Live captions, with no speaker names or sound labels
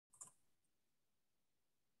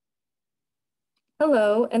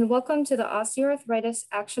Hello, and welcome to the Osteoarthritis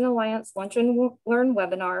Action Alliance Lunch and Learn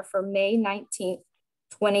webinar for May 19th,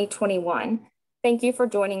 2021. Thank you for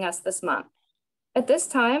joining us this month. At this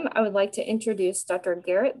time, I would like to introduce Dr.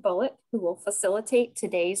 Garrett Bullock, who will facilitate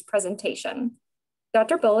today's presentation.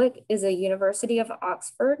 Dr. Bullock is a University of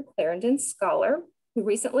Oxford Clarendon Scholar who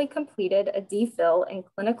recently completed a DPhil in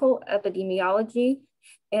clinical epidemiology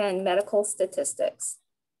and medical statistics.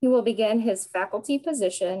 He will begin his faculty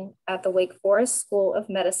position at the Wake Forest School of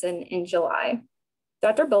Medicine in July.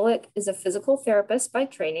 Dr. Bullock is a physical therapist by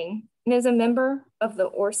training and is a member of the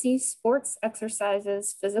OARSI Sports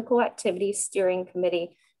Exercises Physical Activity Steering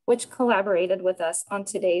Committee, which collaborated with us on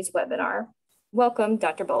today's webinar. Welcome,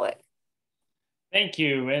 Dr. Bullock. Thank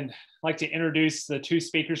you, and I'd like to introduce the two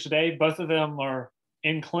speakers today. Both of them are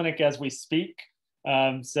in clinic as we speak,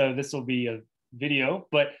 so this will be a video,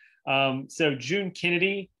 but so June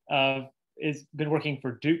Kennedy has been working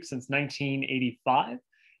for Duke since 1985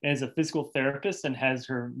 and is a physical therapist and has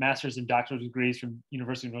her master's and doctoral degrees from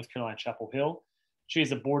University of North Carolina, Chapel Hill. She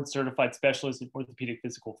is a board certified specialist in orthopedic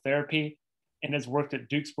physical therapy and has worked at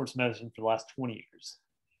Duke Sports Medicine for the last 20 years.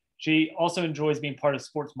 She also enjoys being part of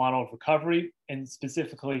sports model of recovery and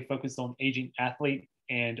specifically focused on aging athlete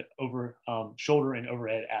and shoulder and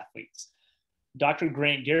overhead athletes. Dr.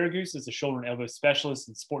 Grant Garrigues is a shoulder and elbow specialist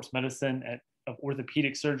in sports medicine of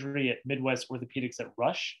orthopedic surgery at Midwest Orthopaedics at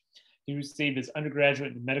Rush. He received his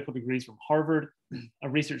undergraduate and medical degrees from Harvard, a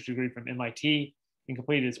research degree from MIT, and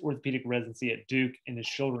completed his orthopedic residency at Duke and his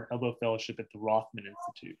shoulder and elbow fellowship at the Rothman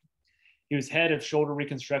Institute. He was head of shoulder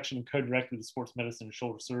reconstruction and co-director of the sports medicine and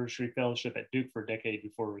shoulder surgery fellowship at Duke for a decade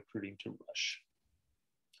before recruiting to Rush.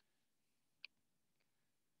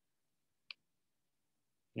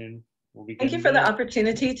 And thank you for the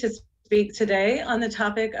opportunity to speak today on the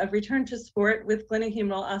topic of return to sport with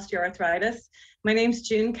glenohumeral osteoarthritis. My name is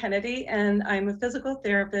June Kennedy, and I'm a physical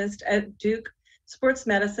therapist at Duke Sports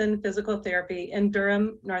Medicine Physical Therapy in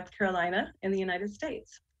Durham, North Carolina, in the United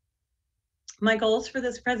States. My goals for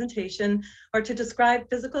this presentation are to describe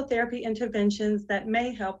physical therapy interventions that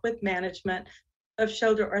may help with management of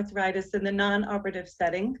shoulder arthritis in the non-operative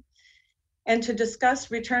setting, and to discuss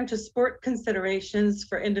return to sport considerations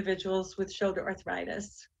for individuals with shoulder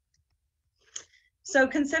arthritis. So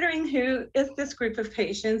considering who is this group of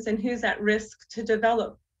patients and who's at risk to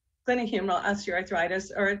develop glenohumeral osteoarthritis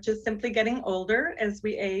or just simply getting older as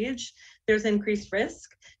we age, there's increased risk,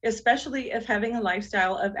 especially if having a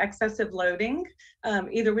lifestyle of excessive loading,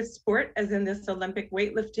 either with sport, as in this Olympic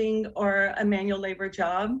weightlifting, or a manual labor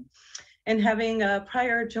job, and having a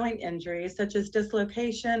prior joint injury, such as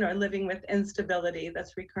dislocation or living with instability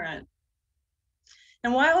that's recurrent.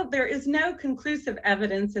 And while there is no conclusive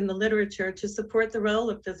evidence in the literature to support the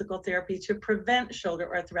role of physical therapy to prevent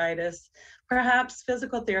shoulder arthritis, perhaps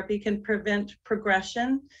physical therapy can prevent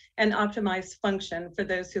progression and optimize function for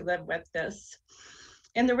those who live with this.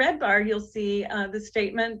 In the red bar, you'll see the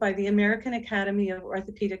statement by the American Academy of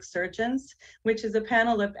Orthopaedic Surgeons, which is a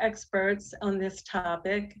panel of experts on this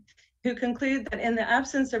topic, who conclude that in the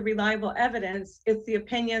absence of reliable evidence, it's the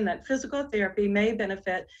opinion that physical therapy may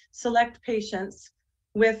benefit select patients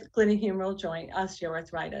with glenohumeral joint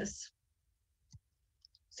osteoarthritis.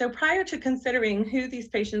 So prior to considering who these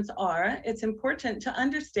patients are, it's important to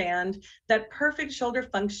understand that perfect shoulder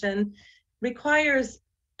function requires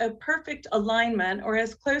a perfect alignment, or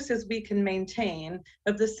as close as we can maintain,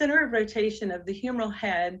 of the center of rotation of the humeral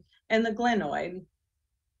head and the glenoid.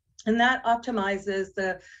 And that optimizes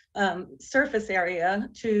the surface area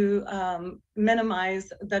to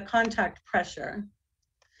minimize the contact pressure.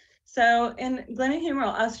 So in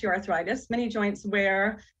glenohumeral osteoarthritis, many joints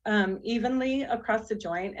wear evenly across the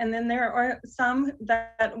joint, and then there are some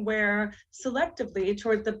that wear selectively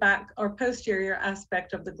toward the back or posterior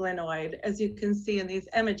aspect of the glenoid, as you can see in these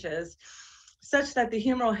images, such that the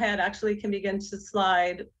humeral head actually can begin to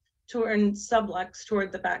slide toward sublux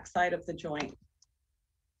toward the back side of the joint.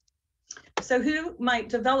 So who might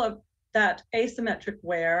develop that asymmetric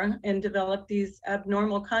wear and develop these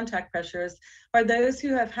abnormal contact pressures are those who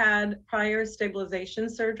have had prior stabilization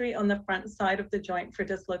surgery on the front side of the joint for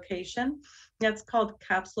dislocation. That's called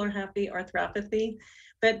capsular arthropathy.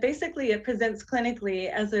 But basically it presents clinically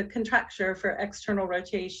as a contracture for external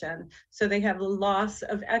rotation. So they have a loss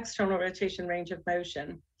of external rotation range of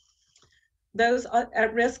motion. Those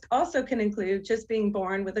at risk also can include just being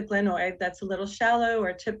born with a glenoid that's a little shallow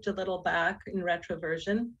or tipped a little back in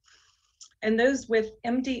retroversion. And those with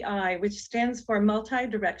MDI, which stands for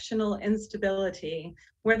multi-directional instability,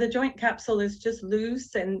 where the joint capsule is just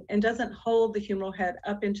loose and doesn't hold the humeral head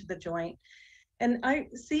up into the joint. And I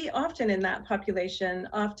see often in that population,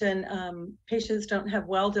 patients don't have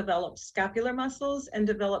well-developed scapular muscles and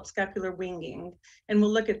develop scapular winging. And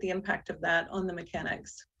we'll look at the impact of that on the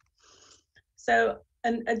mechanics. So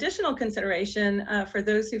an additional consideration for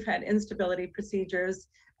those who've had instability procedures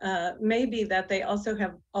may be that they also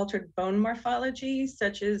have altered bone morphology,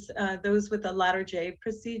 such as those with the latter J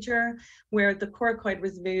procedure, where the coracoid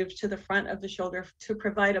was moved to the front of the shoulder to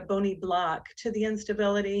provide a bony block to the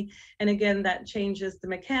instability. And again, that changes the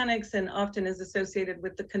mechanics and often is associated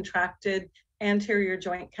with the contracted anterior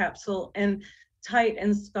joint capsule and tight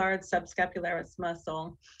and scarred subscapularis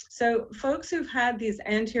muscle. So folks who've had these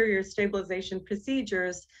anterior stabilization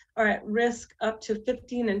procedures are at risk up to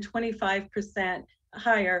 15 and 25%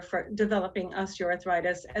 higher for developing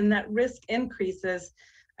osteoarthritis, and that risk increases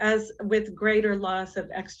as with greater loss of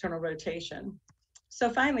external rotation. So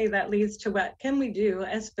finally, that leads to what can we do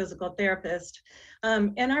as physical therapists?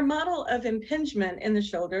 In our model of impingement in the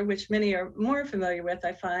shoulder, which many are more familiar with,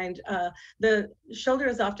 I find the shoulder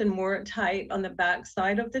is often more tight on the back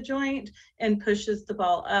side of the joint and pushes the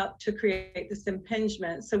ball up to create this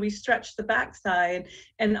impingement. So we stretch the back side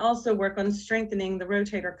and also work on strengthening the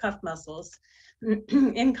rotator cuff muscles.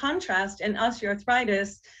 In contrast, in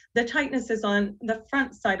osteoarthritis, the tightness is on the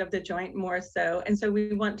front side of the joint more so. And so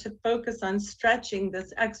we want to focus on stretching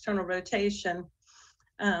this external rotation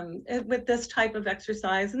with this type of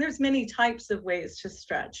exercise. And there's many types of ways to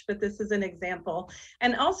stretch, but this is an example.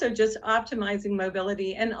 And also just optimizing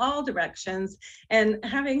mobility in all directions. And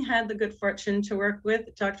having had the good fortune to work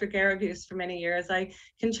with Dr. Garrigues for many years, I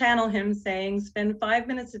can channel him saying, spend 5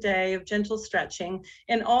 minutes a day of gentle stretching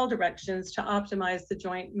in all directions to optimize the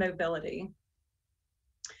joint mobility.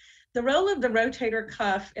 The role of the rotator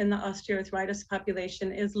cuff in the osteoarthritis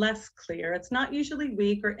population is less clear. It's not usually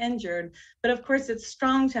weak or injured, but of course it's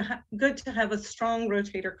good to have a strong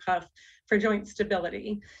rotator cuff for joint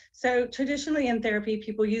stability. So traditionally in therapy,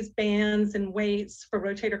 people use bands and weights for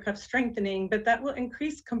rotator cuff strengthening, but that will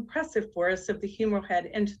increase compressive force of the humeral head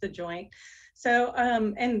into the joint. So,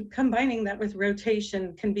 and combining that with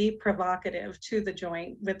rotation can be provocative to the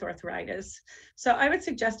joint with arthritis. So I would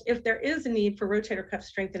suggest if there is a need for rotator cuff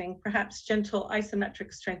strengthening, perhaps gentle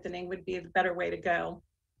isometric strengthening would be the better way to go.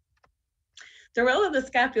 The role of the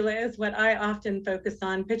scapula is what I often focus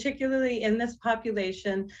on, particularly in this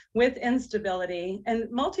population with instability,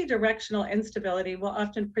 and multi-directional instability will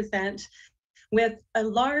often present with a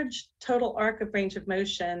large total arc of range of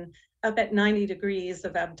motion up at 90 degrees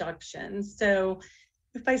of abduction. So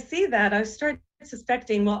if I see that, I start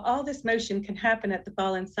suspecting, well, all this motion can happen at the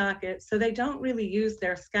ball and socket, so they don't really use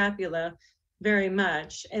their scapula very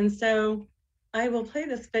much. And so I will play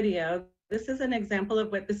this video. This is an example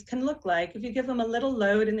of what this can look like. If you give them a little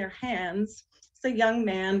load in their hands, it's a young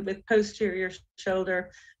man with posterior shoulder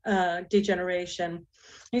degeneration.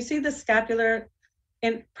 You see the scapular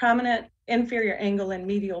in prominent inferior angle and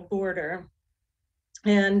medial border.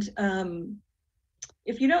 And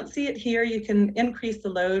if you don't see it here, you can increase the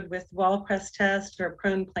load with wall press test or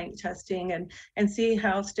prone plank testing and see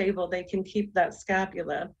how stable they can keep that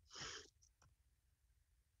scapula.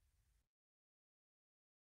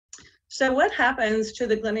 So what happens to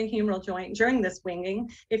the glenohumeral joint during this winging?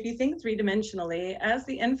 If you think three-dimensionally, as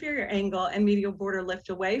the inferior angle and medial border lift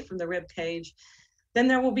away from the rib cage, then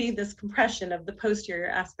there will be this compression of the posterior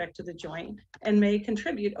aspect of the joint and may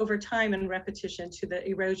contribute over time and repetition to the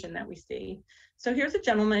erosion that we see. So here's a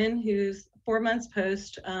gentleman who's 4 months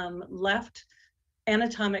post left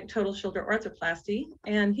anatomic total shoulder arthroplasty,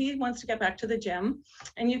 and he wants to get back to the gym.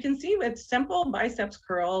 And you can see with simple biceps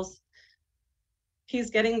curls, he's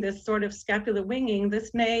getting this sort of scapular winging.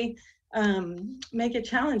 This may make it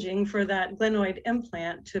challenging for that glenoid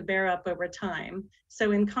implant to bear up over time.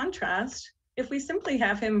 So in contrast, if we simply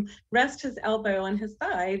have him rest his elbow on his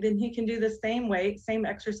side, then he can do the same weight, same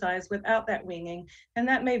exercise without that winging, and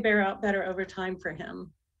that may bear out better over time for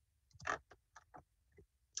him.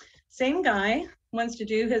 Same guy wants to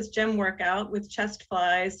do his gym workout with chest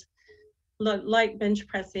flies, light bench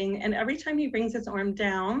pressing, and every time he brings his arm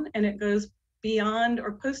down and it goes beyond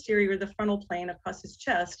or posterior the frontal plane across his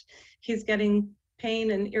chest, he's getting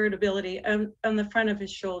pain and irritability on the front of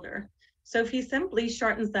his shoulder. So if he simply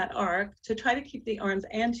shortens that arc to try to keep the arms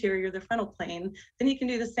anterior, the frontal plane, then he can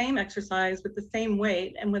do the same exercise with the same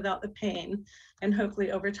weight and without the pain, and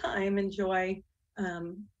hopefully over time enjoy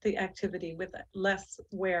the activity with less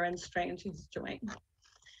wear and strain to his joint.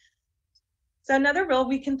 So another role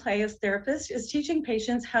we can play as therapists is teaching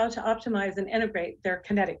patients how to optimize and integrate their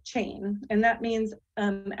kinetic chain. And that means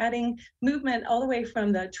adding movement all the way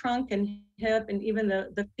from the trunk and hip and even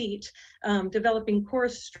the feet, developing core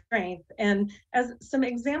strength. And as some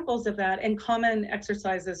examples of that and common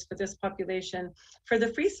exercises for this population, for the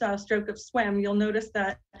freestyle stroke of swim, you'll notice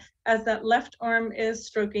that as that left arm is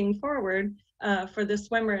stroking forward for the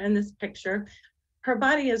swimmer in this picture, her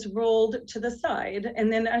body is rolled to the side.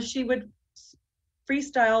 And then as she would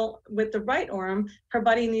freestyle with the right arm, her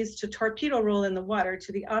body needs to torpedo roll in the water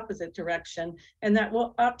to the opposite direction, and that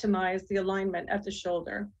will optimize the alignment at the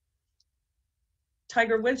shoulder.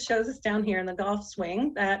 Tiger Woods shows us down here in the golf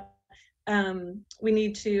swing that we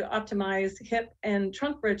need to optimize hip and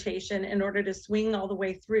trunk rotation in order to swing all the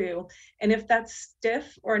way through. And if that's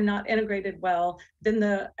stiff or not integrated well, then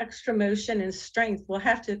the extra motion and strength will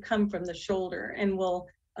have to come from the shoulder, and will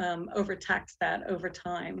overtax that over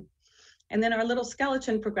time. And then our little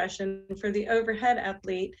skeleton progression for the overhead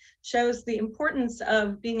athlete shows the importance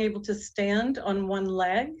of being able to stand on one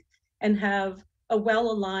leg and have a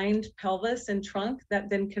well-aligned pelvis and trunk that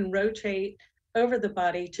then can rotate over the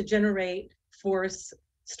body to generate force,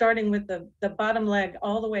 starting with the bottom leg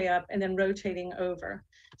all the way up and then rotating over.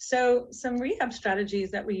 So some rehab strategies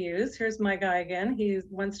that we use, here's my guy again, he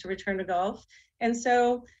wants to return to golf. And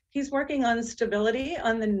so he's working on stability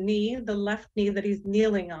on the knee, the left knee that he's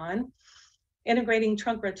kneeling on, integrating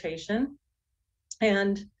trunk rotation.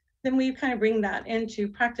 And then we kind of bring that into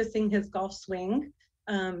practicing his golf swing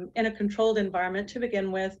in a controlled environment to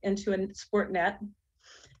begin with, into a sport net.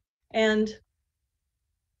 And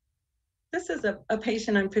this is a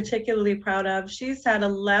patient I'm particularly proud of. She's had a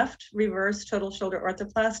left reverse total shoulder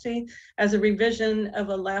orthoplasty as a revision of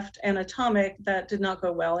a left anatomic that did not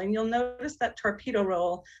go well. And you'll notice that torpedo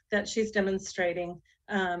roll that she's demonstrating.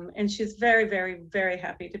 And she's very, very, very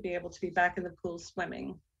happy to be able to be back in the pool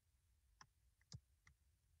swimming.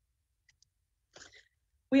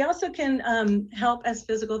 We also can help as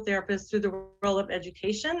physical therapists through the role of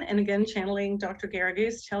education. And again, channeling Dr.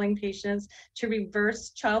 Garrigues, telling patients to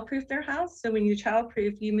reverse childproof their house. So when you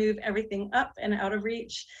childproof, you move everything up and out of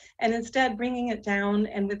reach, and instead bringing it down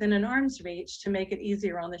and within an arm's reach to make it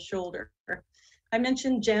easier on the shoulder. I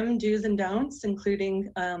mentioned GEM do's and don'ts,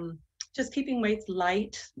 including just keeping weights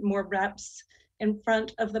light, more reps in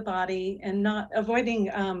front of the body, and not avoiding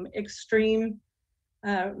extreme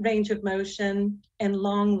range of motion and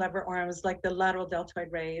long lever arms like the lateral deltoid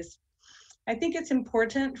raise. I think it's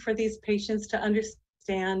important for these patients to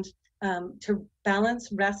understand to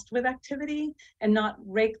balance rest with activity and not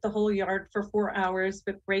rake the whole yard for 4 hours,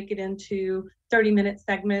 but break it into 30-minute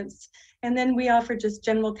segments. And then we offer just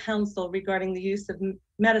general counsel regarding the use of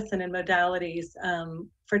medicine and modalities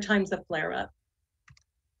for times of flare-up.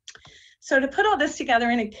 So to put all this together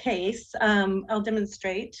in a case, I'll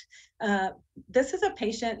demonstrate. This is a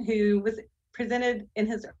patient who was presented in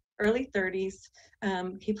his early 30s.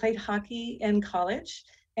 He played hockey in college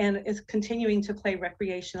and is continuing to play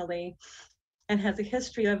recreationally, and has a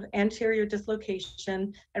history of anterior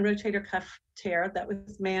dislocation and rotator cuff tear that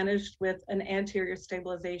was managed with an anterior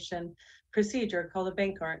stabilization procedure called a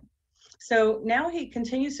Bankart. So now he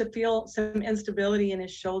continues to feel some instability in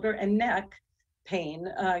his shoulder and neck pain.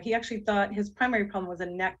 He actually thought his primary problem was a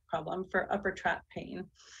neck problem for upper trap pain.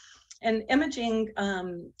 And imaging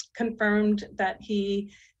confirmed that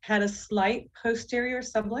he had a slight posterior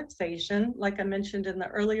subluxation, like I mentioned in the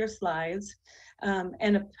earlier slides,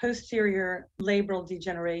 and a posterior labral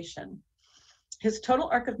degeneration. His total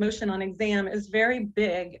arc of motion on exam is very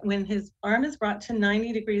big. When his arm is brought to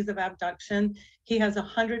 90 degrees of abduction, he has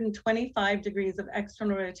 125 degrees of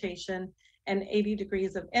external rotation and 80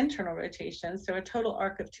 degrees of internal rotation, so a total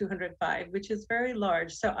arc of 205, which is very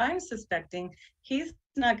large. So I'm suspecting he's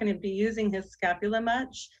not going to be using his scapula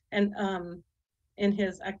much and in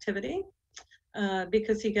his activity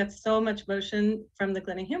because he gets so much motion from the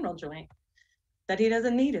glenohumeral joint that he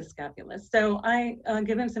doesn't need his scapula. So I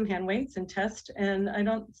give him some hand weights and test, and I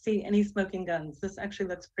don't see any smoking guns. This actually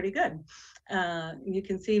looks pretty good. You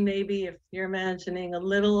can see maybe if you're imagining a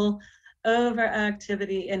little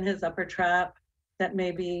overactivity in his upper trap that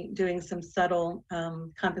may be doing some subtle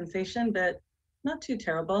compensation, but not too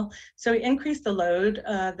terrible. So he increased the load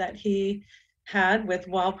that he had with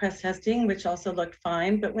wall press testing, which also looked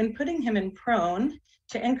fine. But when putting him in prone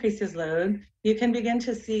to increase his load, you can begin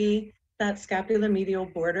to see that scapular-medial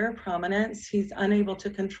border prominence. He's unable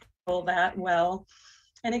to control that well.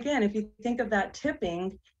 And again, if you think of that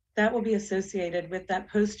tipping, that will be associated with that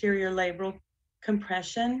posterior labral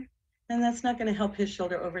compression, and that's not going to help his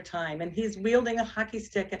shoulder over time. And he's wielding a hockey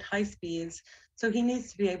stick at high speeds, so he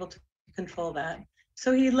needs to be able to control that.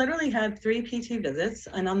 So he literally had 3 PT visits,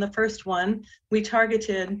 and on the first one, we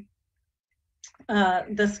targeted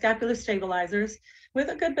the scapular stabilizers with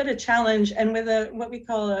a good bit of challenge and with what we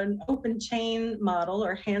call an open chain model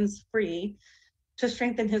or hands-free to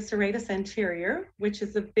strengthen his serratus anterior, which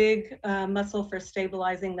is a big muscle for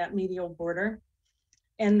stabilizing that medial border.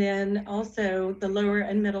 And then also the lower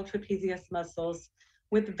and middle trapezius muscles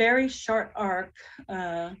with very short arc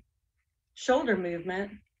shoulder movement,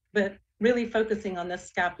 but really focusing on the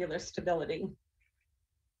scapular stability.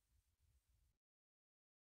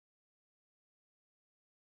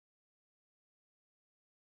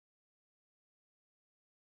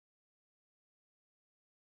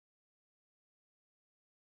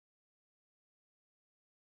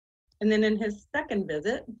 And then in his second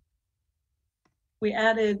visit, we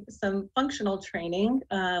added some functional training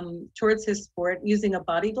towards his sport using a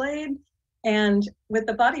body blade. And with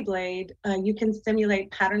the body blade, you can simulate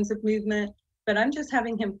patterns of movement, but I'm just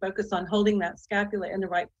having him focus on holding that scapula in the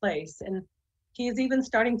right place. And he's even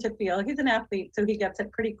starting to feel, he's an athlete, so he gets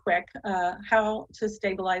it pretty quick, how to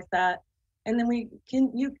stabilize that. And then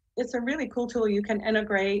it's a really cool tool. You can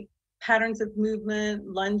integrate patterns of movement,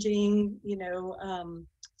 lunging,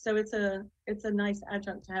 so it's a nice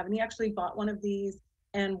adjunct to have. And he actually bought one of these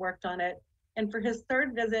and worked on it. And for his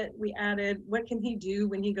third visit, we added, what can he do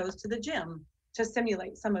when he goes to the gym to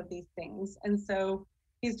simulate some of these things? And so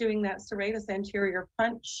he's doing that serratus anterior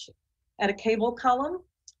punch at a cable column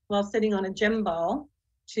while sitting on a gym ball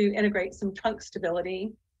to integrate some trunk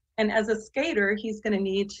stability. And as a skater, he's going to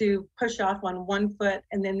need to push off on one foot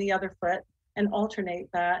and then the other foot and alternate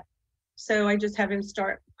that. So I just have him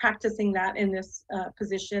start practicing that in this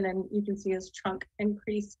position, and you can see his trunk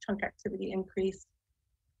activity increase.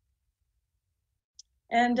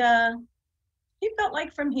 And he felt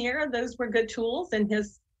like from here, those were good tools, and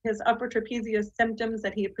his upper trapezius symptoms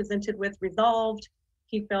that he had presented with resolved.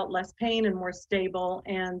 He felt less pain and more stable.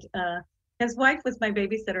 And his wife was my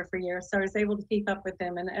babysitter for years, so I was able to keep up with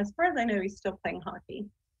him. And as far as I know, he's still playing hockey.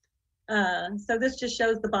 So this just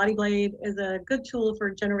shows the body blade is a good tool for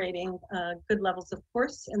generating good levels of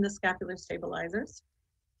force in the scapular stabilizers.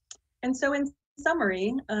 And so in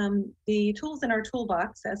summary, the tools in our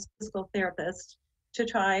toolbox as physical therapists to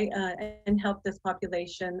try and help this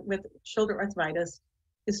population with shoulder arthritis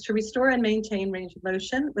is to restore and maintain range of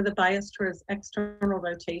motion with a bias towards external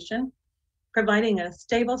rotation, providing a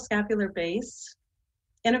stable scapular base,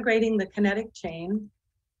 integrating the kinetic chain,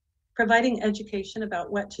 providing education about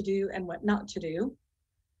what to do and what not to do.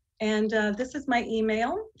 And this is my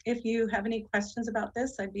email. If you have any questions about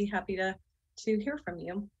this, I'd be happy to hear from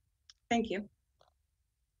you. Thank you.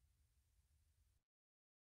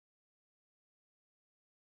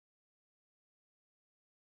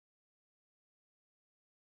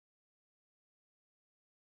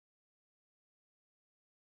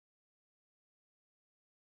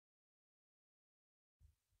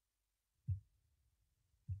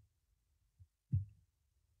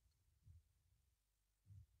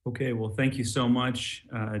 Okay, well, thank you so much,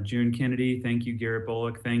 June Kennedy. Thank you, Garrett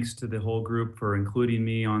Bullock. Thanks to the whole group for including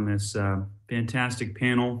me on this fantastic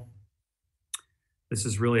panel. This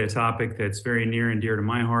is really a topic that's very near and dear to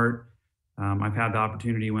my heart. I've had the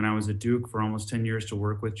opportunity when I was at Duke for almost 10 years to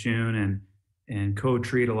work with June and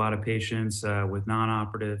co-treat a lot of patients with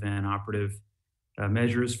non-operative and operative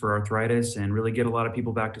measures for arthritis and really get a lot of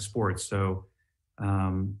people back to sports. So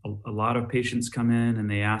a lot of patients come in and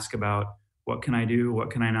they ask about, what can I do? What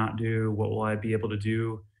can I not do? What will I be able to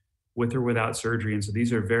do with or without surgery? And so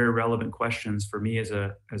these are very relevant questions for me as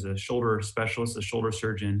a shoulder specialist, a shoulder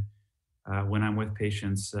surgeon, when I'm with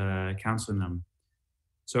patients counseling them.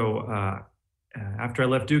 So after I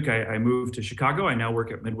left Duke, I moved to Chicago. I now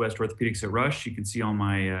work at Midwest Orthopaedics at Rush. You can see all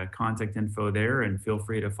my contact info there, and feel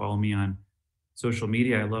free to follow me on social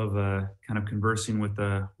media. I love kind of conversing with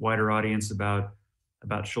the wider audience about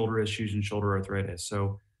shoulder issues and shoulder arthritis.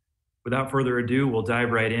 So without further ado, we'll dive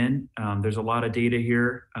right in. There's a lot of data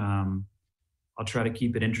here. I'll try to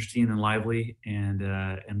keep it interesting and lively, and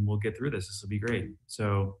we'll get through this. This will be great.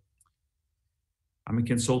 So I'm a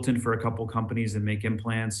consultant for a couple companies that make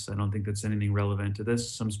implants. I don't think that's anything relevant to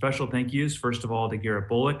this. Some special thank yous, first of all, to Garrett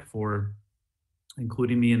Bullock for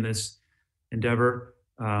including me in this endeavor.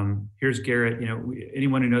 Here's Garrett. You know,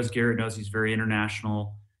 anyone who knows Garrett knows he's very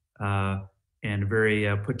international and a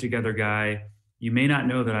very put together guy. You may not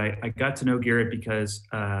know that I got to know Garrett because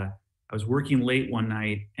I was working late one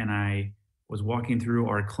night and I was walking through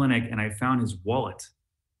our clinic and I found his wallet,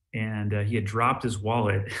 and he had dropped his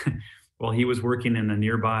wallet while he was working in a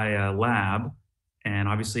nearby lab. And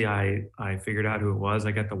obviously I figured out who it was.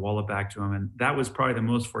 I got the wallet back to him, and that was probably the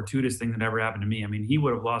most fortuitous thing that ever happened to me. I mean, he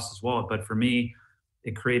would have lost his wallet, but for me,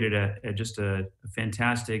 it created just a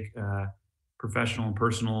fantastic professional and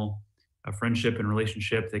personal friendship and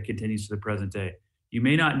relationship that continues to the present day. You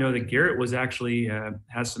may not know that Garrett was actually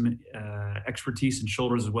has some expertise in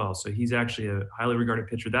shoulders as well. So he's actually a highly regarded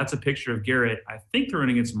pitcher. That's a picture of Garrett. I think they're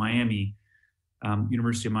running against Miami,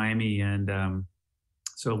 University of Miami, and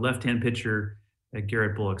so left-hand pitcher,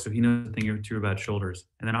 Garrett Bullock. So he knows a thing or two about shoulders.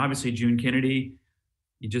 And then obviously June Kennedy.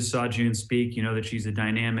 You just saw June speak. You know that she's a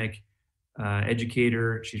dynamic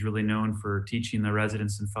educator. She's really known for teaching the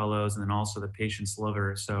residents and fellows, and then also the patients love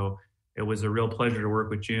her. So it was a real pleasure to work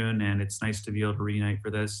with June, and it's nice to be able to reunite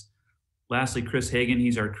for this. Lastly, Chris Hagan,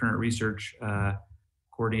 he's our current research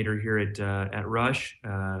coordinator here at Rush,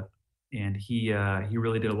 and he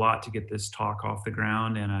really did a lot to get this talk off the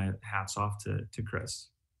ground, and hats off to Chris.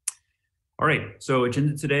 All right, so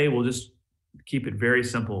agenda today, we'll just keep it very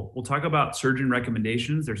simple. We'll talk about surgeon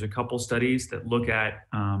recommendations. There's a couple studies that look at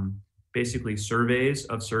basically surveys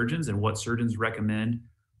of surgeons and what surgeons recommend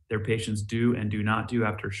their patients do and do not do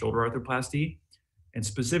after shoulder arthroplasty, and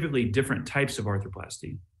specifically different types of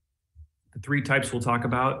arthroplasty. The three types we'll talk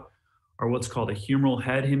about are what's called a humeral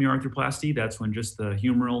head hemiarthroplasty. That's when just the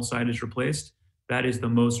humeral side is replaced. That is the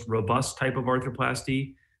most robust type of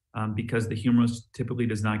arthroplasty because the humerus typically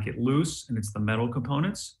does not get loose and it's the metal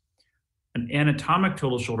components. An anatomic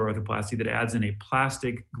total shoulder arthroplasty that adds in a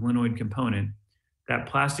plastic glenoid component. That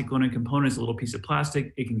plastic glenoid component is a little piece of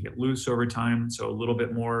plastic. It can get loose over time, so a little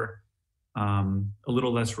bit more, a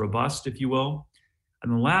little less robust, if you will.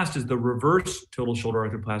 And the last is the reverse total shoulder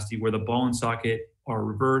arthroplasty, where the ball and socket are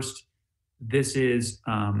reversed. This is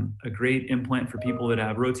a great implant for people that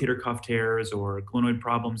have rotator cuff tears or glenoid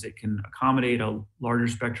problems. It can accommodate a larger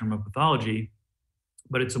spectrum of pathology,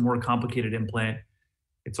 but it's a more complicated implant.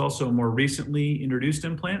 It's also a more recently introduced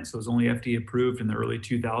implant, so it was only FDA approved in the early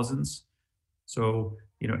 2000s. So,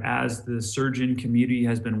 you know, as the surgeon community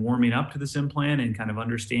has been warming up to this implant and kind of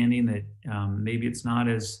understanding that maybe it's not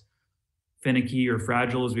as finicky or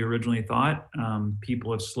fragile as we originally thought,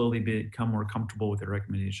 people have slowly become more comfortable with their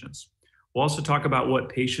recommendations. We'll also talk about what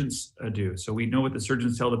patients do. So we know what the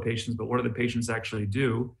surgeons tell the patients, but what do the patients actually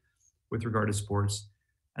do with regard to sports?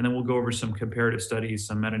 And then we'll go over some comparative studies,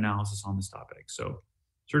 some meta-analysis on this topic. So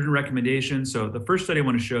surgeon recommendations. So the first study I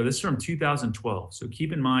want to show, this is from 2012. So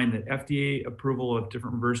keep in mind that FDA approval of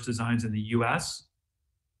different reverse designs in the US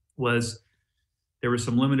there was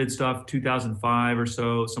some limited stuff, 2005 or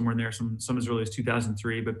so, somewhere in there, some as early as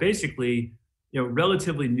 2003, but basically, you know,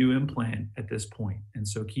 relatively new implant at this point. And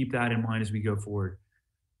so keep that in mind as we go forward.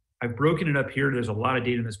 I've broken it up here. There's a lot of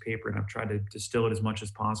data in this paper, and I've tried to distill it as much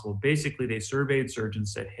as possible. Basically, they surveyed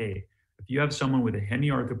surgeons, said, hey, if you have someone with a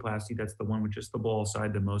hemiarthroplasty, that's the one with just the ball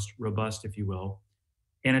side, the most robust, if you will,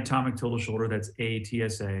 anatomic total shoulder, that's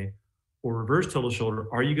ATSA, or reverse total shoulder,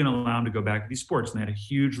 are you going to allow them to go back to these sports? And they had a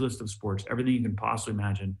huge list of sports, everything you can possibly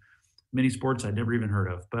imagine, many sports I'd never even heard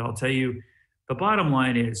of. But I'll tell you, the bottom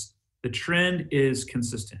line is the trend is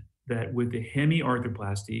consistent, that with the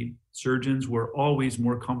hemiarthroplasty, surgeons were always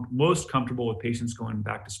most comfortable with patients going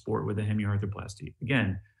back to sport with a hemiarthroplasty.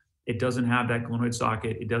 Again, it doesn't have that glenoid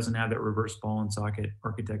socket. It doesn't have that reverse ball and socket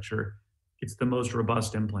architecture. It's the most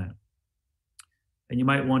robust implant. And you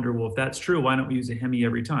might wonder, well, if that's true, why don't we use a hemi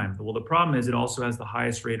every time? Well, the problem is it also has the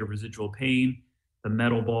highest rate of residual pain. The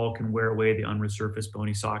metal ball can wear away the unresurfaced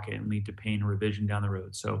bony socket and lead to pain or revision down the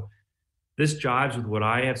road. So this jives with what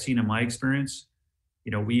I have seen in my experience.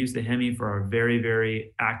 You know, we use the hemi for our very,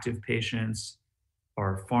 very active patients,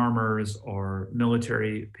 our farmers, our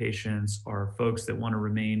military patients, our folks that want to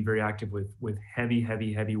remain very active with heavy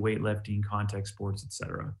weightlifting, contact sports, et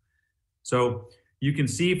cetera. So you can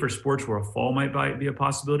see for sports where a fall might be a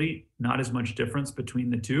possibility, not as much difference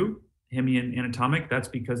between the two, hemi and anatomic. That's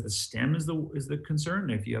because the stem is the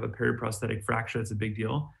concern. If you have a periprosthetic fracture, that's a big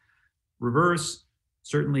deal. Reverse,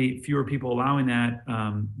 certainly fewer people allowing that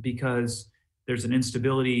because there's an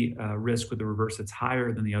instability risk with the reverse that's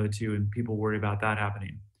higher than the other two, and people worry about that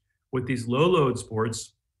happening. With these low load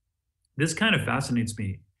sports, this kind of fascinates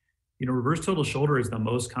me. You know, reverse total shoulder is the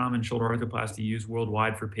most common shoulder arthroplasty used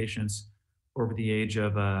worldwide for patients over the age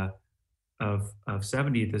of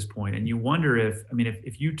 70 at this point. And you wonder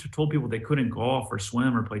if you told people they couldn't golf or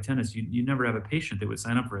swim or play tennis, you never have a patient that would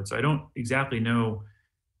sign up for it. So I don't exactly know,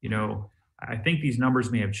 you know, I think these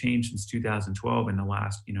numbers may have changed since 2012 in the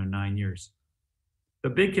last, 9 years. The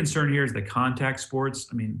big concern here is the contact sports.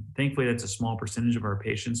 I mean, thankfully that's a small percentage of our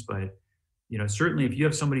patients, but, certainly if you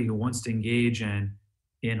have somebody who wants to engage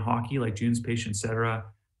in hockey, like June's patient, et cetera,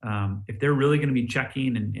 if they're really going to be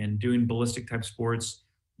checking and doing ballistic type sports,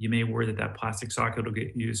 you may worry that plastic socket will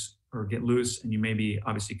get used or get loose, and you may be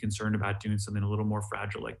obviously concerned about doing something a little more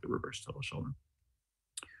fragile like the reverse total shoulder.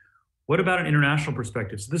 What about an international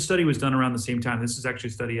perspective? So this study was done around the same time. This is actually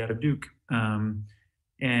a study out of Duke. And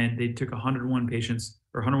they took 101 patients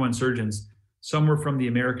or 101 surgeons. Some were from the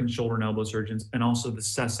American Shoulder and Elbow Surgeons and also the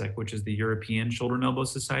SESEC, which is the European Shoulder and Elbow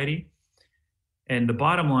Society. And the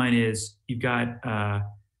bottom line is you've got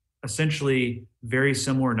essentially very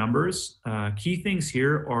similar numbers. Key things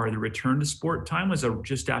here are the return to sport time was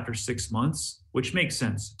just after 6 months, which makes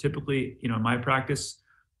sense. Typically, in my practice,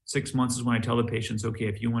 6 months is when I tell the patients, okay,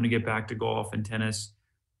 if you want to get back to golf and tennis,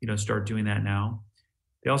 start doing that now.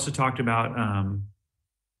 They also talked about,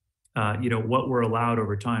 what we're allowed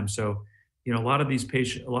over time. So, a lot of these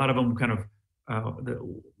patients, a lot of them kind of,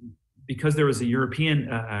 because there was a European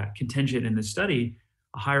contingent in this study,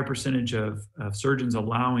 a higher percentage of surgeons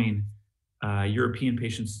allowing European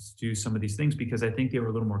patients to do some of these things because I think they were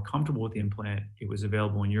a little more comfortable with the implant. It was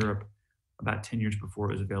available in Europe about 10 years before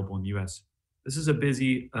it was available in the US. This is a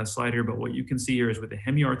busy slide here, but what you can see here is with the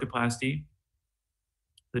hemiarthroplasty,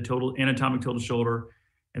 the total anatomic total shoulder,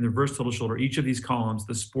 and the reverse total shoulder, each of these columns,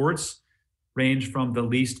 the sports range from the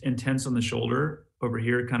least intense on the shoulder over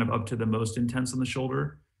here, kind of up to the most intense on the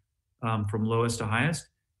shoulder, from lowest to highest.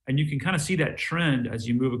 And you can kind of see that trend as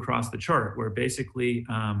you move across the chart, where basically,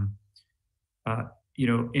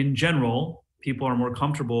 in general, people are more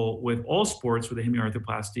comfortable with all sports with a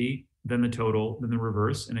hemiarthroplasty than the total, than the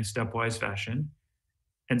reverse in a stepwise fashion.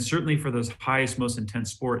 And certainly for those highest, most intense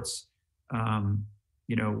sports,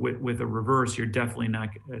 with a reverse, you're definitely not,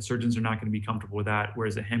 surgeons are not going to be comfortable with that,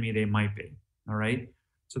 whereas a hemi, they might be, all right?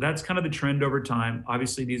 So that's kind of the trend over time.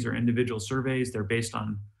 Obviously, these are individual surveys. They're based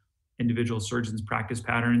on individual surgeons' practice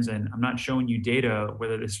patterns, and I'm not showing you data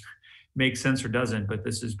whether this makes sense or doesn't, but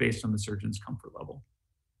this is based on the surgeon's comfort level.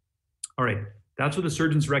 All right, that's what the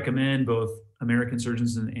surgeons recommend, both American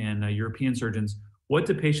surgeons and European surgeons. What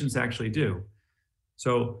do patients actually do?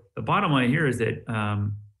 So the bottom line here is that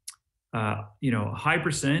a high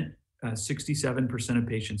percent, 67% of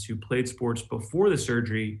patients who played sports before the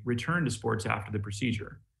surgery returned to sports after the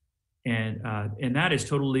procedure, and that is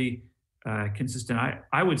totally consistent.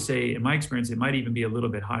 I would say, in my experience, it might even be a little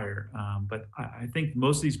bit higher. But I think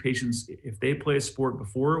most of these patients, if they play a sport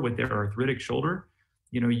before with their arthritic shoulder,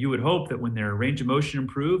 you would hope that when their range of motion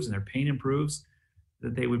improves and their pain improves,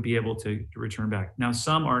 that they would be able to return back. Now,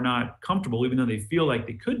 some are not comfortable, even though they feel like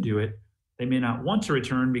they could do it. They may not want to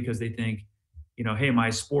return because they think, hey, my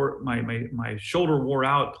shoulder wore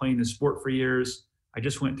out playing this sport for years. I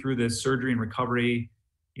just went through this surgery and recovery.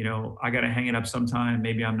 I got to hang it up sometime.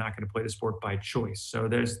 Maybe I'm not going to play the sport by choice. So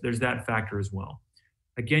there's that factor as well.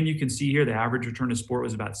 Again, you can see here the average return to sport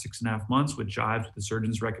was about 6.5 months, which jives with the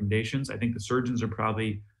surgeon's recommendations. I think the surgeons are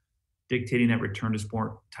probably dictating that return to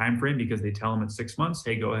sport timeframe because they tell them at 6 months,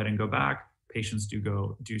 hey, go ahead and go back. Patients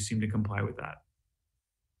do seem to comply with that.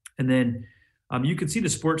 And then you can see the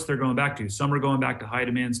sports they're going back to. Some are going back to high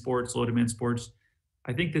demand sports, low demand sports.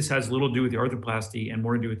 I think this has little to do with the arthroplasty and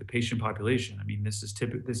more to do with the patient population. I mean, this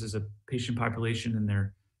is a patient population in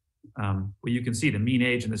their, well, you can see the mean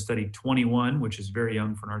age in the study, 21, which is very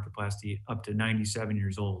young for an arthroplasty, up to 97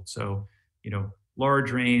 years old. So,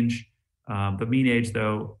 large range. The mean age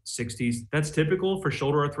though, 60s. That's typical for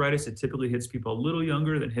shoulder arthritis. It typically hits people a little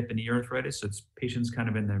younger than hip and knee arthritis. So it's patients kind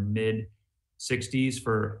of in their mid 60s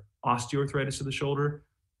for osteoarthritis of the shoulder.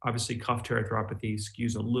 Obviously, cuff tear arthropathy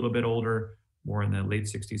skews a little bit older, more in the late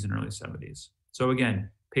 60s and early 70s. So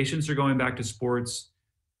again, patients are going back to sports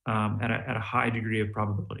at a high degree of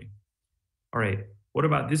probability. All right, what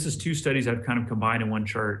about, this is two studies I've kind of combined in one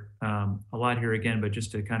chart. A lot here again, but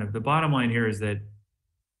just to kind of, the bottom line here is that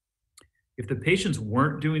if the patients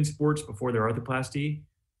weren't doing sports before their arthroplasty,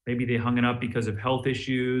 maybe they hung it up because of health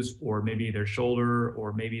issues, or maybe their shoulder,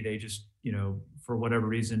 or maybe they just, for whatever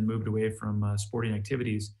reason, moved away from sporting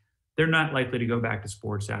activities, they're not likely to go back to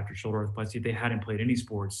sports after shoulder arthroplasty if they hadn't played any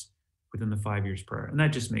sports within the 5 years prior. And that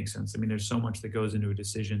just makes sense. I mean, there's so much that goes into a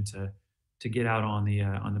decision to get out on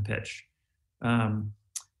the pitch. And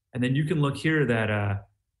then you can look here that,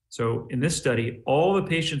 so in this study, all the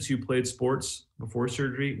patients who played sports before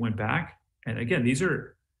surgery went back. And again,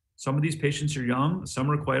 some of these patients are young, some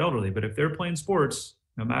are quite elderly, but if they're playing sports,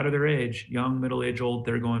 no matter their age, young, middle age, old,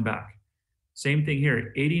 they're going back. Same thing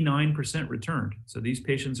here, 89% returned. So these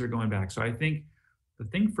patients are going back. So I think the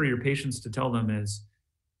thing for your patients to tell them is,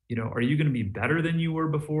 are you going to be better than you were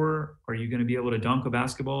before? Are you going to be able to dunk a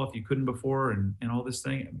basketball if you couldn't before and all this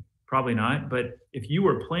thing? Probably not. But if you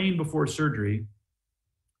were playing before surgery,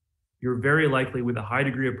 you're very likely with a high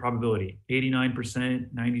degree of probability,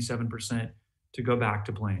 89%, 97%, to go back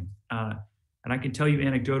to playing. And I can tell you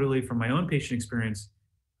anecdotally from my own patient experience,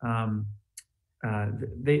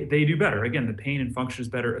 they do better. Again, the pain and function is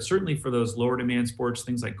better, certainly for those lower demand sports,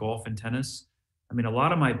 things like golf and tennis. I mean, a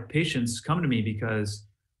lot of my patients come to me because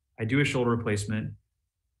I do a shoulder replacement.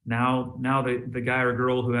 Now the guy or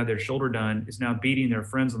girl who had their shoulder done is now beating their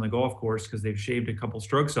friends on the golf course because they've shaved a couple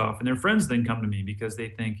strokes off, and their friends then come to me because they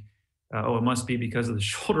think, oh, it must be because of the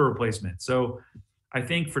shoulder replacement. So I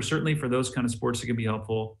think certainly for those kind of sports, it can be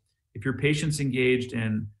helpful. If your patient's engaged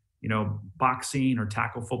in, boxing or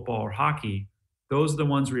tackle football or hockey, those are the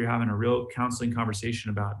ones where you're having a real counseling conversation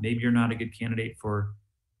about maybe you're not a good candidate for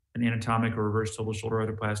an anatomic or reverse total shoulder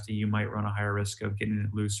arthroplasty. You might run a higher risk of getting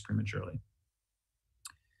it loose prematurely.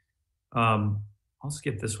 I'll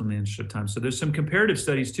skip this one in the interest of time. So there's some comparative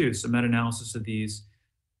studies too, some meta-analysis of these.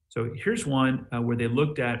 So here's one where they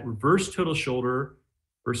looked at reverse total shoulder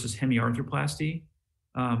versus hemiarthroplasty.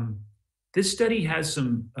 This study has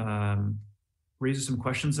raises some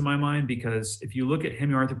questions in my mind, because if you look at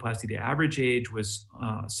hemiarthroplasty, the average age was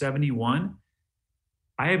 71.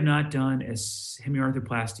 I have not done a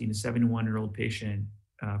hemiarthroplasty in a 71-year-old patient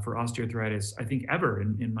for osteoarthritis, I think ever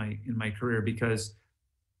in my career, because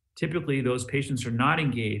typically those patients are not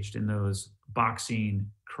engaged in those boxing,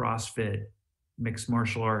 CrossFit, mixed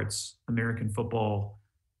martial arts, American football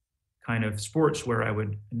kind of sports where I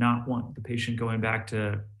would not want the patient going back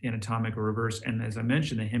to anatomic or reverse. And as I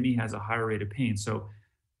mentioned, the hemi has a higher rate of pain. So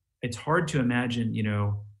it's hard to imagine,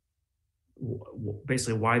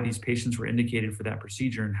 basically why these patients were indicated for that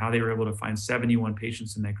procedure and how they were able to find 71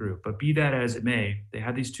 patients in that group. But be that as it may, they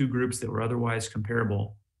had these two groups that were otherwise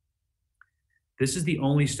comparable. This is the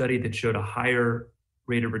only study that showed a higher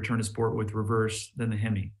rate of return to sport with reverse than the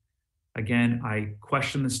hemi. Again, I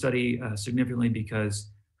question the study significantly because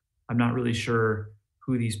I'm not really sure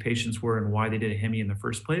who these patients were and why they did a hemi in the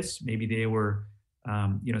first place. Maybe they were,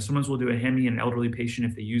 sometimes will do a hemi in an elderly patient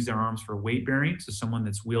if they use their arms for weight bearing. So someone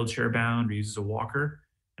that's wheelchair bound or uses a walker,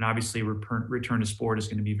 and obviously return to sport is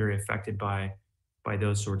going to be very affected by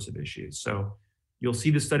those sorts of issues. So you'll see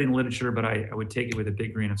the study in the literature, but I would take it with a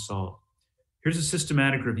big grain of salt. Here's a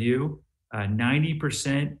systematic review.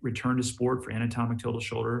 90% return to sport for anatomic total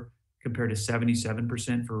shoulder compared to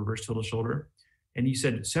 77% for reverse total shoulder. And you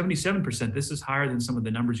said 77%, this is higher than some of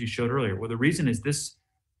the numbers you showed earlier. Well, the reason is this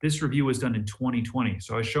review was done in 2020.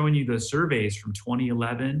 So I was showing you the surveys from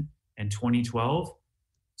 2011 and 2012.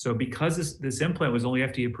 So because this implant was only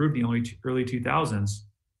FDA approved in the early 2000s,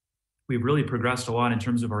 we've really progressed a lot in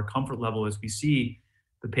terms of our comfort level as we see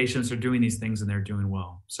the patients are doing these things and they're doing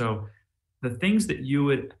well. So the things that you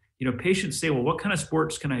would, patients say, well, what kind of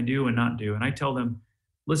sports can I do and not do? And I tell them,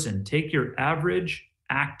 listen, take your average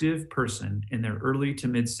active person in their early to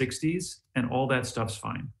mid 60s and all that stuff's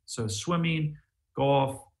fine. So swimming,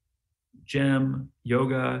 golf, gym,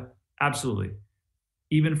 yoga, absolutely.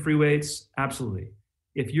 Even free weights, absolutely.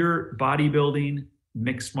 If you're bodybuilding,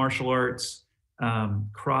 mixed martial arts,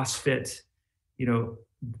 CrossFit,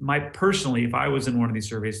 personally, if I was in one of these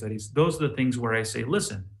survey studies, those are the things where I say,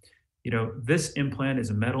 listen, this implant is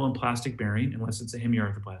a metal and plastic bearing, unless it's a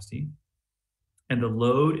hemiarthroplasty. And the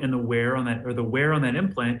load and the wear on that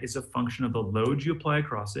implant is a function of the load you apply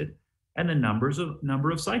across it and the number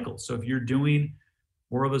of cycles. So if you're doing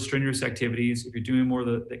more of those strenuous activities, if you're doing more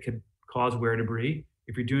that could cause wear debris,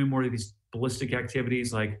 if you're doing more of these ballistic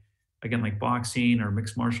activities like boxing or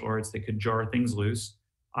mixed martial arts that could jar things loose,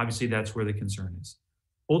 obviously that's where the concern is.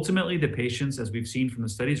 Ultimately, the patients, as we've seen from the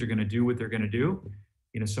studies, are going to do what they're going to do.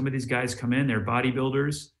 Some of these guys come in, they're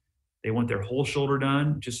bodybuilders. They want their whole shoulder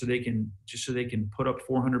done just so they can put up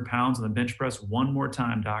 400 pounds on the bench press one more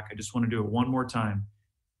time, doc. I just want to do it one more time.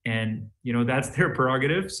 And, that's their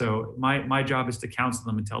prerogative. So my job is to counsel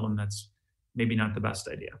them and tell them that's maybe not the best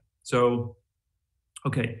idea. So,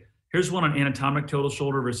 okay, here's one on anatomic total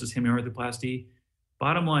shoulder versus hemiarthroplasty.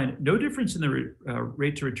 Bottom line, no difference in the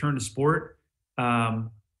rate to return to sport.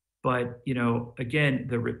 But again,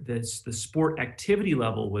 the sport activity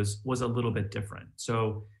level was a little bit different.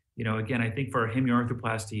 So, again, I think for our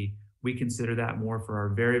hemiarthroplasty, we consider that more for our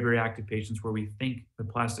very, very active patients where we think the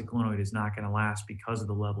plastic glenoid is not going to last because of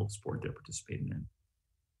the level of sport they're participating in.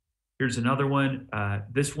 Here's another one.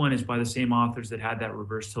 This one is by the same authors that had that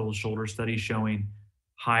reverse total shoulder study showing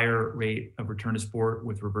higher rate of return to sport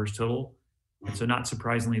with reverse total. And so not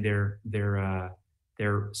surprisingly, their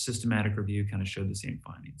systematic review kind of showed the same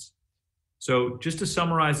findings. So just to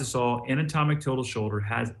summarize this all, anatomic total shoulder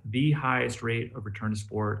has the highest rate of return to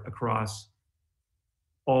sport across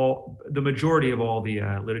the majority of all the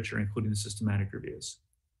literature, including the systematic reviews.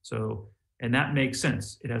 So, and that makes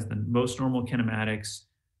sense. It has the most normal kinematics.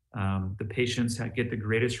 The patients get the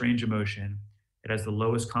greatest range of motion. It has the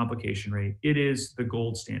lowest complication rate. It is the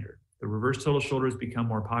gold standard. The reverse total shoulder has become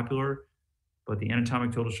more popular. but the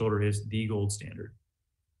anatomic total shoulder is the gold standard.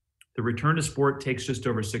 The return to sport takes just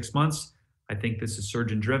over 6 months. I think this is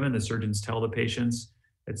surgeon driven. The surgeons tell the patients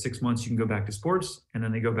at 6 months you can go back to sports, and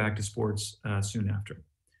then they go back to sports soon after.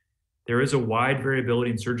 There is a wide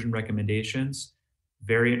variability in surgeon recommendations.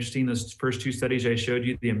 Very interesting, those first two studies I showed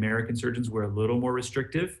you, the American surgeons were a little more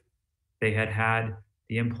restrictive. They had had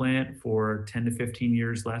the implant for 10 to 15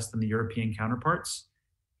 years less than the European counterparts.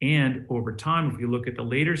 And over time, if you look at the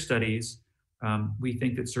later studies, we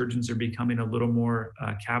think that surgeons are becoming a little more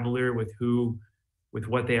cavalier with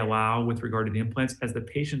what they allow with regard to the implants as the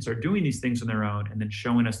patients are doing these things on their own and then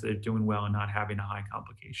showing us that they're doing well and not having a high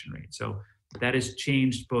complication rate. So that has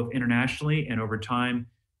changed both internationally and over time,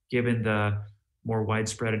 given the more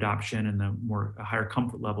widespread adoption and the higher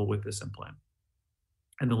comfort level with this implant.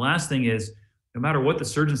 And the last thing is, no matter what the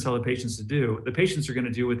surgeons tell the patients to do, the patients are going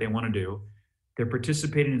to do what they want to do. They're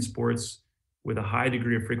participating in sports with a high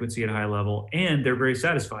degree of frequency at a high level, and they're very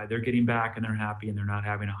satisfied. They're getting back and they're happy and they're not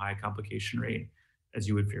having a high complication rate as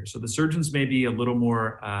you would fear. So the surgeons may be a little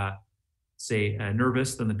more,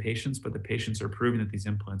 nervous than the patients, but the patients are proving that these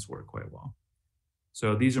implants work quite well.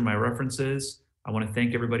 So these are my references. I want to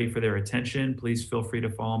thank everybody for their attention. Please feel free to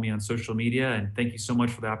follow me on social media, and thank you so much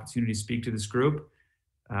for the opportunity to speak to this group.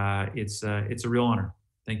 It's a real honor.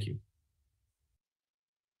 Thank you.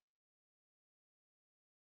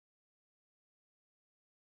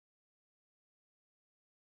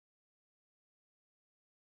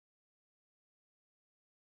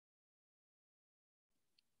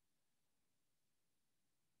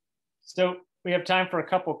 So we have time for a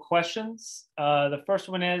couple questions. The first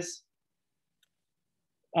one is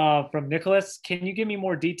from Nicholas. Can you give me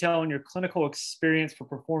more detail on your clinical experience for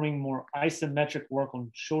performing more isometric work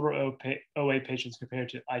on shoulder OA patients compared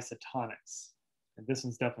to isotonics? And this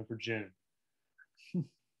one's definitely for June.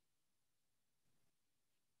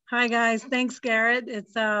 Hi guys, thanks Garrett.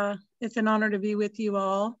 It's an honor to be with you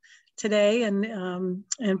all today and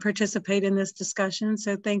participate in this discussion.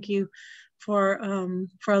 So thank you for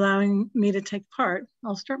allowing me to take part.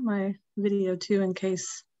 I'll start my video too in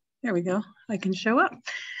case, there we go, I can show up.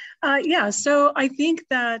 Yeah, so I think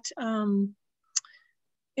that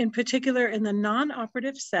in particular in the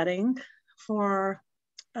non-operative setting for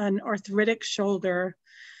an arthritic shoulder,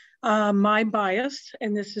 my bias,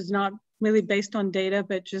 and this is not really based on data,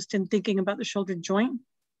 but just in thinking about the shoulder joint,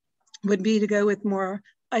 would be to go with more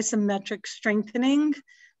isometric strengthening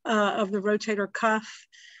of the rotator cuff.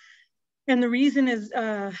 And the reason is,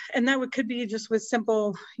 and that could be just with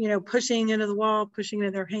simple, pushing into the wall, pushing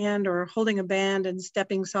into their hand, or holding a band and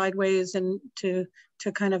stepping sideways and to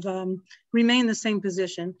kind of remain the same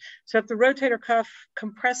position. So if the rotator cuff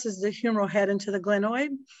compresses the humeral head into the glenoid,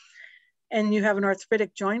 and you have an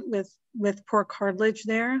arthritic joint with poor cartilage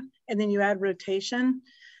there, and then you add rotation,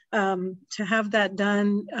 to have that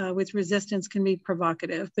done with resistance can be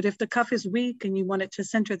provocative. But if the cuff is weak and you want it to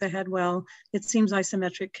center the head well, it seems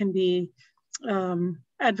isometric can be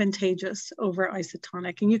advantageous over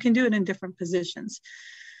isotonic, and you can do it in different positions.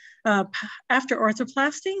 After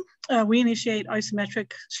arthroplasty, we initiate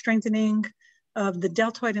isometric strengthening of the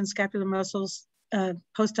deltoid and scapular muscles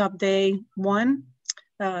post-op day 1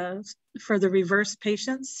 for the reverse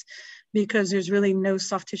patients, because there's really no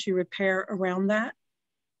soft tissue repair around that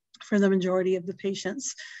for the majority of the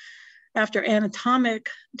patients. After anatomic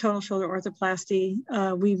total shoulder arthroplasty,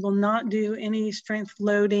 we will not do any strength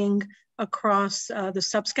loading across the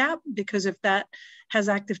subscap, because if that has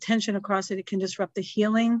active tension across it, it can disrupt the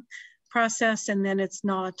healing process, and then it's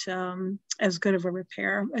not as good of a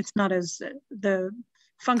repair. It's not as, the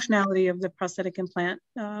functionality of the prosthetic implant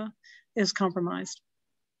is compromised.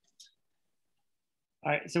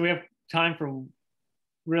 All right, so we have time for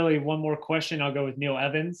really one more question. I'll go with Neil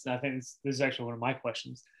Evans. I think this is actually one of my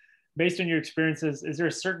questions. Based on your experiences, is there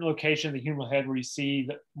a certain location of the humeral head where you see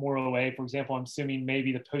more OA? For example, I'm assuming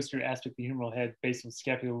maybe the posterior aspect of the humeral head based on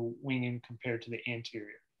scapular winging compared to the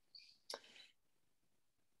anterior.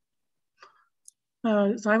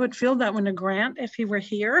 So I would field that one to Grant if he were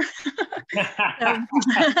here.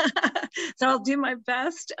 So I'll do my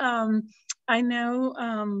best. I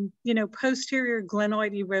know, posterior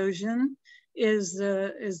glenoid erosion is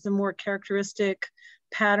the more characteristic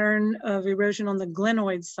pattern of erosion on the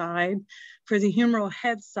glenoid side. For the humeral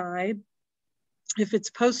head side, if it's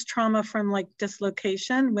post-trauma from like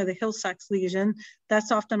dislocation with a Hill-Sachs lesion,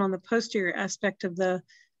 that's often on the posterior aspect of the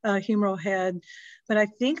humeral head. But I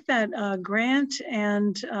think that Grant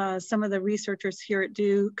and some of the researchers here at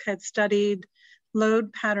Duke had studied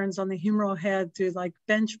load patterns on the humeral head through like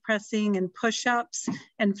bench pressing and push-ups,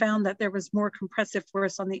 and found that there was more compressive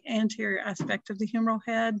force on the anterior aspect of the humeral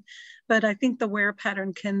head. But I think the wear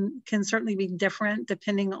pattern can certainly be different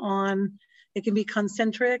depending on, it can be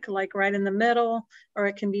concentric, like right in the middle, or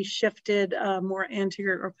it can be shifted more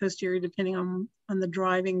anterior or posterior depending on the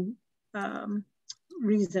driving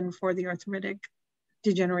reason for the arthritic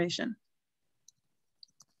degeneration.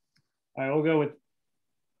 All right, we'll go with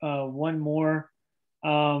one more.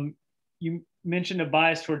 You mentioned a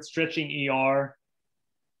bias towards stretching ER.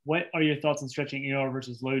 What are your thoughts on stretching ER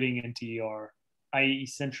versus loading into ER, i.e.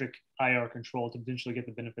 eccentric IR control to potentially get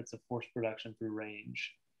the benefits of force production through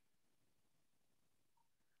range?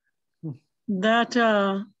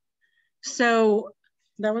 So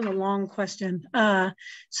that was a long question.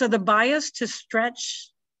 So the bias to stretch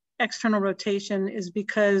external rotation is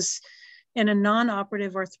because in a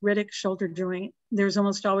non-operative arthritic shoulder joint, there's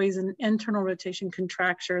almost always an internal rotation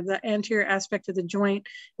contracture. The anterior aspect of the joint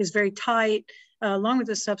is very tight, along with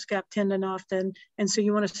the subscap tendon often. And so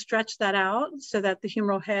you want to stretch that out so that the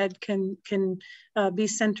humeral head can be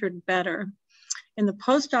centered better. In the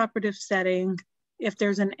post-operative setting, if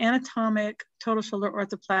there's an anatomic total shoulder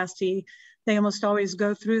orthoplasty, they almost always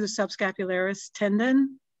go through the subscapularis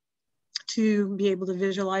tendon to be able to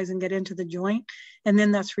visualize and get into the joint, and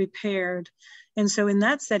then that's repaired. And so in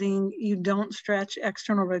that setting, you don't stretch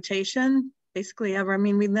external rotation basically ever. I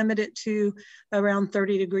mean, we limit it to around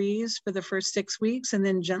 30 degrees for the first 6 weeks, and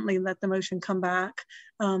then gently let the motion come back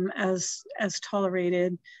as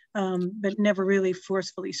tolerated, but never really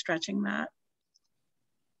forcefully stretching that.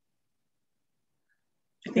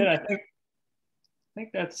 I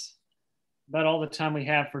think that's about all the time we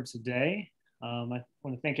have for today. I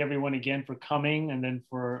want to thank everyone again for coming, and then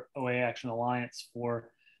for OA Action Alliance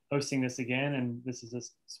for hosting this again. And this is a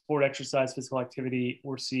sport, exercise, physical activity,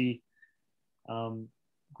 OARSI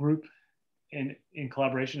group in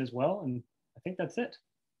collaboration as well. And I think that's it.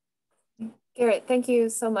 Garrett, thank you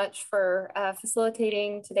so much for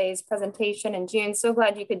facilitating today's presentation. And June, so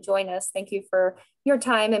glad you could join us. Thank you for your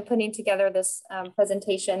time and putting together this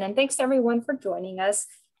presentation. And thanks to everyone for joining us.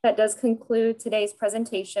 That does conclude today's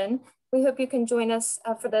presentation. We hope you can join us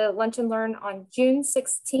for the Lunch and Learn on June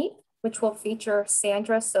 16th, which will feature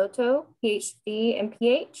Sandra Soto, PhD and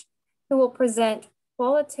PH, who will present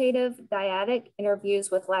qualitative dyadic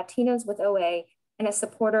interviews with Latinas with OA and a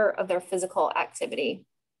supporter of their physical activity.